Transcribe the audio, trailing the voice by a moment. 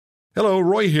Hello,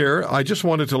 Roy here. I just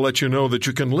wanted to let you know that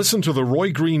you can listen to The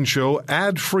Roy Green Show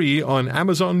ad-free on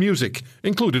Amazon Music,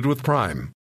 included with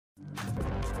Prime.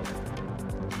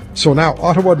 So now,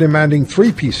 Ottawa demanding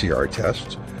 3 PCR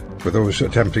tests for those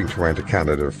attempting to enter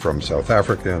Canada from South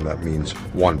Africa, and that means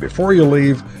 1 before you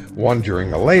leave, 1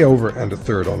 during a layover, and a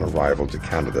 3rd on arrival to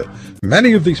Canada.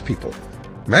 Many people,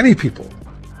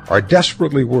 are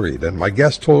desperately worried, and my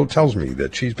guest tells me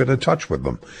that she's been in touch with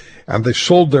them, and they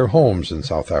sold their homes in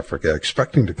South Africa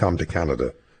expecting to come to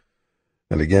Canada.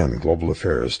 And again, Global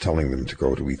Affairs telling them to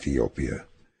go to Ethiopia.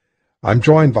 I'm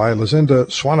joined by Lucinda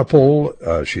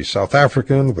Swanepoel. She's South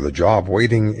African with a job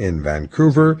waiting in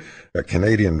Vancouver, a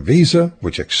Canadian visa,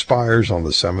 which expires on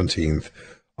the 17th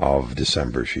of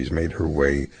December. She's made her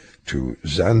way to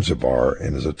Zanzibar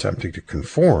and is attempting to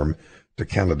conform to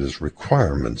Canada's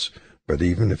requirements. But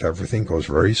even if everything goes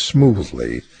very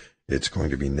smoothly, it's going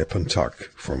to be nip and tuck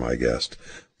for my guest.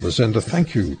 Lucinda,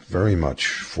 thank you very much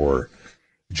for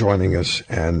joining us.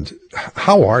 And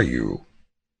how are you?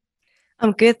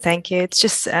 I'm good, thank you. It's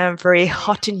just very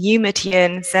hot and humid here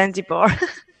in Zanzibar,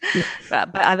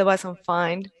 but otherwise I'm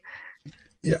fine.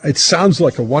 Yeah, it sounds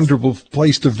like a wonderful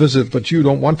place to visit, but you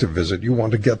don't want to visit. You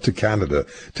want to get to Canada.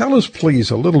 Tell us,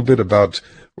 please, a little bit about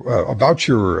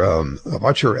your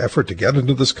effort to get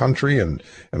into this country and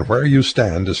where you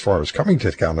stand as far as coming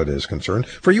to Canada is concerned.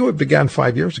 For you, it began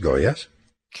 5 years ago, yes?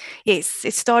 Yes,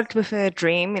 it started with a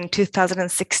dream in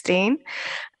 2016.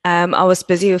 I was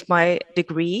busy with my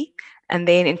degree, and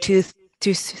then in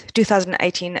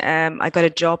 2018, I got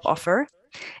a job offer.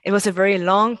 It was a very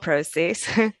long process,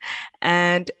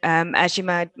 and as you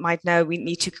might know, we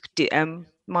need to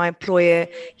my employer,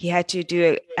 he had to do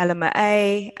a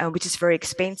LMA, which is very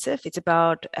expensive. It's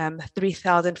about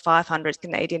 3,500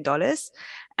 Canadian dollars.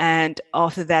 And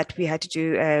after that, we had to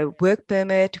do a work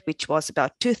permit, which was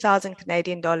about 2,000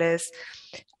 Canadian dollars.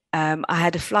 I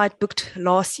had a flight booked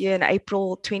last year in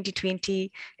April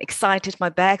 2020, excited, my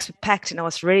bags were packed and I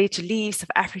was ready to leave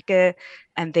South Africa.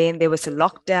 And then there was a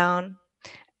lockdown.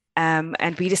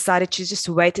 And we decided to just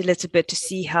wait a little bit to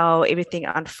see how everything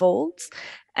unfolds.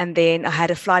 And then I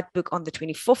had a flight book on the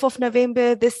 24th of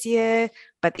November this year,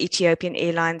 but Ethiopian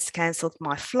Airlines cancelled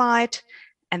my flight.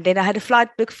 And then I had a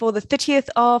flight book for the 30th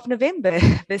of November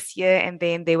this year, and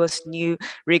then there was new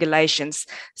regulations.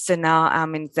 So now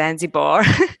I'm in Zanzibar,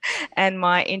 and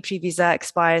my entry visa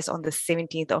expires on the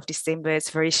 17th of December. It's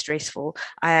very stressful.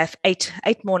 I have eight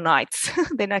more nights,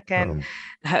 then I can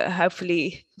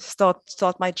hopefully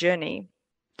start my journey.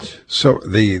 So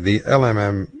the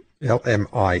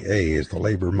LMIA is the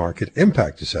Labor Market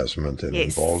Impact Assessment, and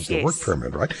involves the work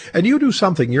permit, right? And you do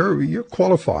something, you're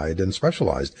qualified and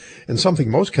specialized in something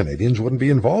most Canadians wouldn't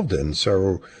be involved in.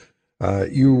 So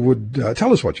you would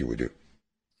tell us what you would do.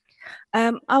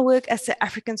 I work as an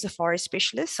African safari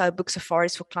specialist, so I book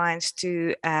safaris for clients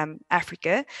to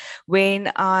Africa. When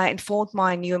I informed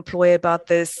my new employer about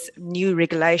this new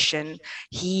regulation,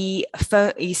 he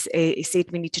said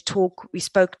we need to talk. We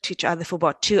spoke to each other for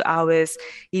about 2 hours.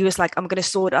 He was like, I'm going to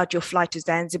sort out your flight to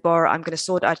Zanzibar. I'm going to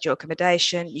sort out your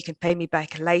accommodation. You can pay me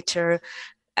back later.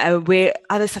 Where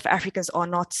other South Africans are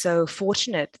not so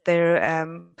fortunate. They're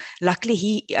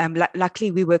luckily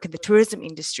we work in the tourism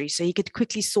industry, so he could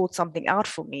quickly sort something out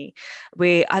for me.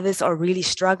 Where others are really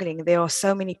struggling. There are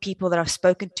so many people that I've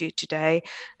spoken to today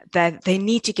that they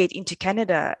need to get into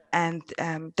Canada, and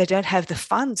they don't have the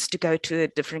funds to go to a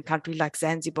different country like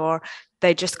Zanzibar.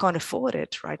 They just can't afford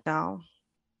it right now.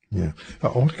 Yeah, I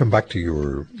want to come back to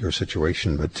your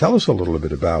situation, but tell us a little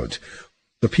bit about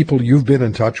the people you've been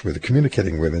in touch with,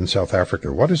 communicating with in South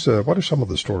Africa. What are some of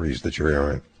the stories that you're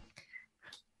hearing?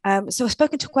 So I've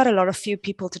spoken to quite a few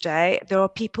people today. There are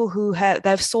people who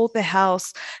they've sold their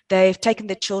house, they've taken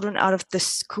their children out of the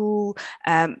school.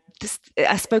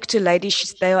 I spoke to a lady,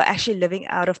 they are actually living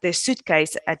out of their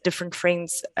suitcase at different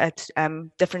friends, at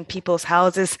different people's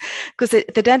houses, because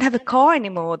they don't have a car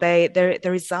anymore. They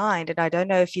resigned. And I don't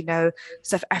know if you know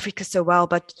South Africa so well,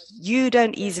 but you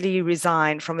don't easily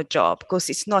resign from a job, because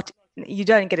you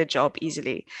don't get a job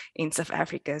easily in South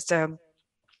Africa. So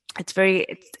it's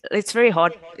very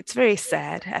hard. It's very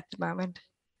sad at the moment.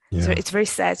 Yeah. So it's a very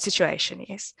sad situation,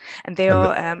 yes. And there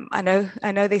are, I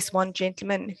know there's one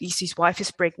gentleman, his wife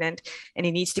is pregnant and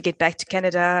he needs to get back to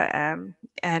Canada.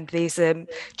 And there's a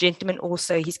gentleman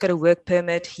also, he's got a work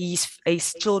permit. His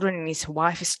children and his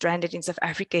wife is stranded in South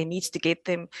Africa. He needs to get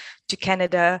them to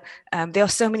Canada. There are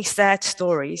so many sad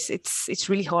stories. It's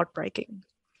really heartbreaking.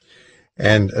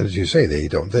 And as you say, they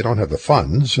don't have the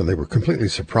funds, and they were completely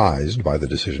surprised by the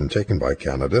decision taken by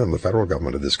Canada, and the federal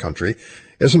government of this country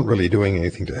isn't really doing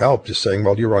anything to help, just saying,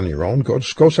 well, you're on your own, go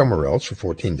somewhere else for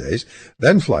 14 days,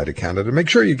 then fly to Canada. Make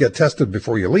sure you get tested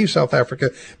before you leave South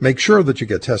Africa. Make sure that you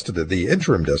get tested at the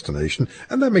interim destination,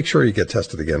 and then make sure you get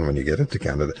tested again when you get into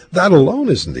Canada. That alone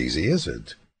isn't easy, is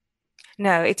it?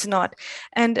 No, it's not.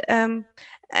 And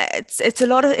it's a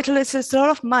lot of it's a lot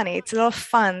of money, it's a lot of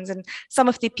funds, and some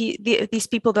of these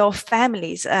people, they are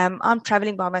families. I'm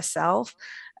traveling by myself,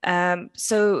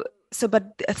 but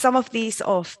some of these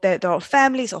there are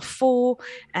families of four,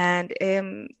 and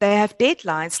they have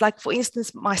deadlines. Like, for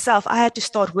instance, myself, I had to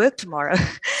start work tomorrow.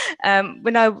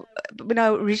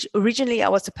 Originally I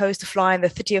was supposed to fly on the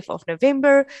 30th of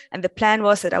November, and the plan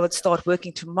was that I would start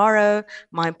working tomorrow.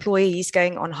 My employee is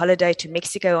going on holiday to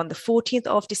Mexico on the 14th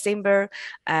of December.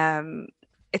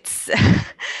 It's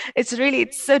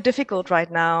it's so difficult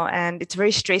right now, and it's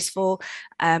very stressful.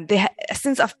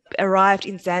 Since I've arrived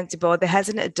in Zanzibar, there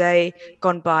hasn't a day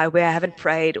gone by where I haven't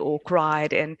prayed or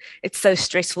cried, and it's so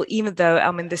stressful. Even though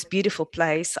I'm in this beautiful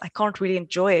place, I can't really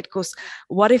enjoy it, because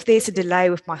what if there's a delay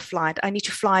with my flight? I need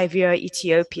to fly via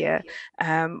Ethiopia.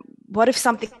 What if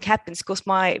something happens, because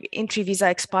my entry visa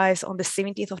expires on the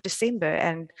 17th of December,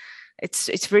 and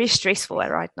it's very stressful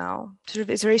right now.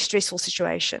 It's a very stressful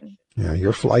situation. Yeah,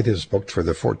 your flight is booked for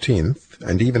the 14th,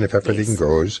 and even if everything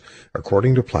goes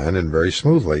according to plan and very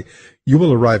smoothly, you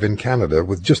will arrive in Canada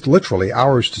with just literally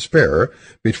hours to spare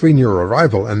between your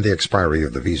arrival and the expiry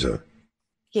of the visa.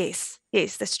 Yes,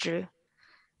 that's true.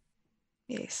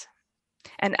 Yes,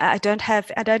 and I don't have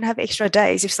extra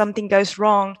days. If something goes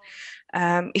wrong,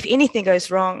 if anything goes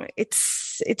wrong,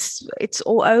 it's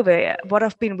all over. What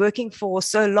I've been working for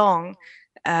so long,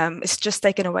 it's just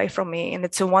taken away from me, and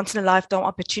it's a once in a lifetime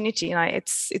opportunity, and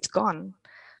it's gone.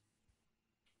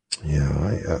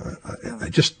 Yeah, I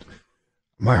just,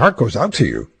 my heart goes out to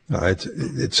you.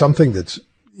 It's something that's,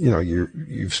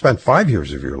 you've spent 5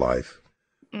 years of your life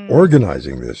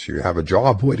organizing this. You have a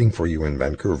job waiting for you in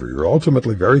Vancouver. You're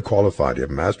ultimately very qualified. You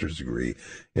have a master's degree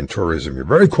in tourism. You're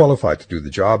very qualified to do the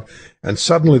job. And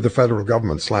suddenly the federal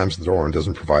government slams the door and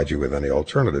doesn't provide you with any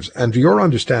alternatives. And your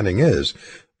understanding is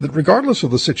that regardless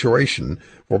of the situation,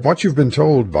 or what you've been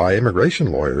told by immigration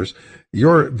lawyers,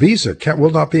 your visa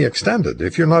will not be extended.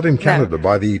 If you're not in Canada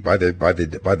by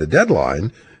the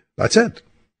deadline, that's it.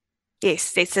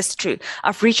 Yes, that's true.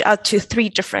 I've reached out to 3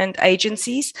 different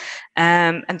agencies,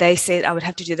 and they said I would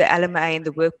have to do the LMA and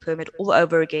the work permit all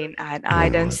over again, and I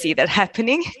don't see that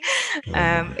happening.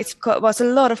 It was a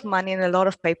lot of money and a lot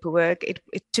of paperwork. It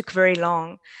took very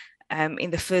long in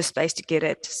the first place to get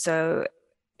it. So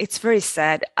it's very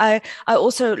sad. I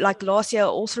also, like last year, I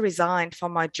also resigned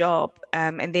from my job,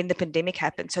 and then the pandemic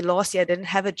happened. So last year I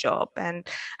didn't have a job, and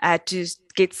I had to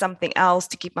get something else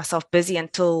to keep myself busy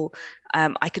until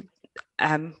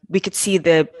we could see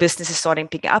the businesses starting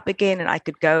picking up again, and I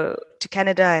could go to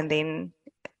Canada, and then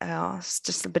it's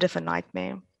just a bit of a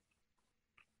nightmare.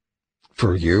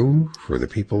 For you, for the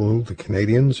people, the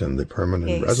Canadians and the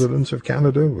permanent residents of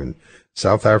Canada and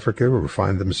South Africa who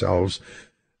find themselves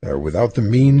without the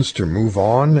means to move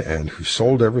on, and who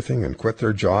sold everything and quit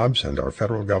their jobs, and our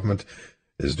federal government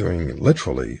is doing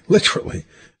literally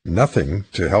nothing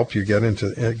to help you get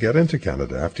into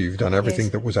Canada after you've done everything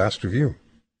that was asked of you.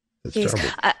 It's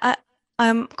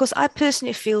terrible. Because I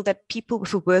personally feel that people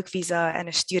with a work visa and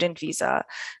a student visa,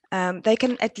 they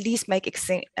can at least make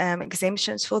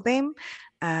exemptions for them,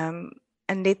 and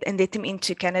let them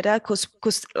into Canada.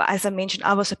 Because as I mentioned,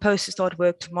 I was supposed to start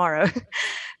work tomorrow.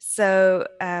 So,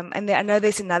 and I know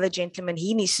there's another gentleman,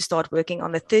 he needs to start working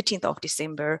on the 13th of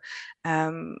December.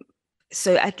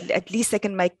 So at least they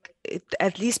can make,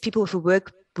 at least people with a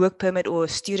work permit or a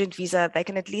student visa, they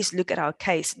can at least look at our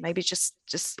case, maybe just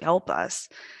help us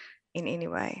in any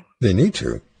way. They need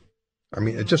to. I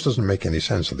mean, it just doesn't make any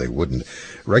sense that they wouldn't.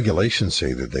 Regulations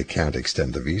say that they can't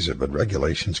extend the visa, but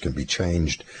regulations can be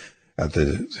changed at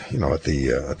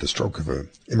the stroke of an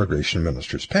immigration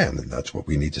minister's pen, and that's what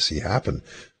we need to see happen,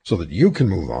 so that you can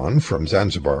move on from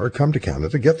Zanzibar, come to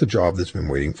Canada, get the job that's been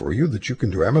waiting for you, that you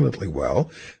can do eminently well,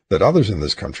 that others in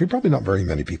this country, probably not very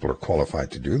many people are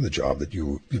qualified to do the job that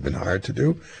you've been hired to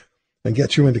do, and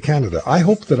get you into Canada. I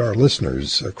hope that our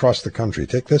listeners across the country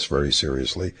take this very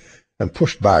seriously and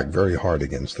push back very hard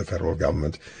against the federal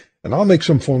government. And I'll make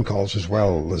some phone calls as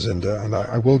well, Lucinda, and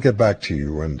I will get back to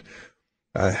you. And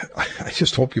I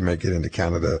just hope you make it into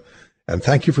Canada. And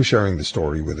thank you for sharing the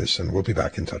story with us, and we'll be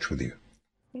back in touch with you.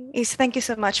 Yes, thank you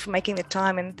so much for making the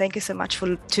time, and thank you so much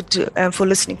for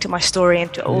listening to my story,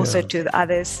 and also to the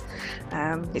others.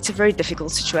 It's a very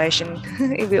difficult situation.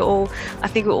 I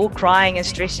think we're all crying and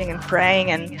stressing and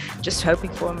praying and just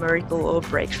hoping for a miracle or a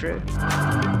breakthrough.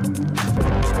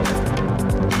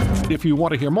 If you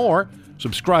want to hear more,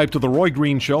 subscribe to The Roy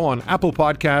Green Show on Apple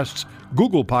Podcasts,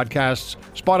 Google Podcasts,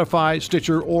 Spotify,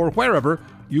 Stitcher, or wherever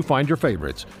you find your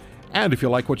favorites. And if you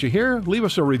like what you hear, leave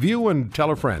us a review and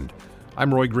tell a friend.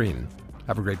 I'm Roy Green.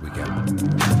 Have a great weekend.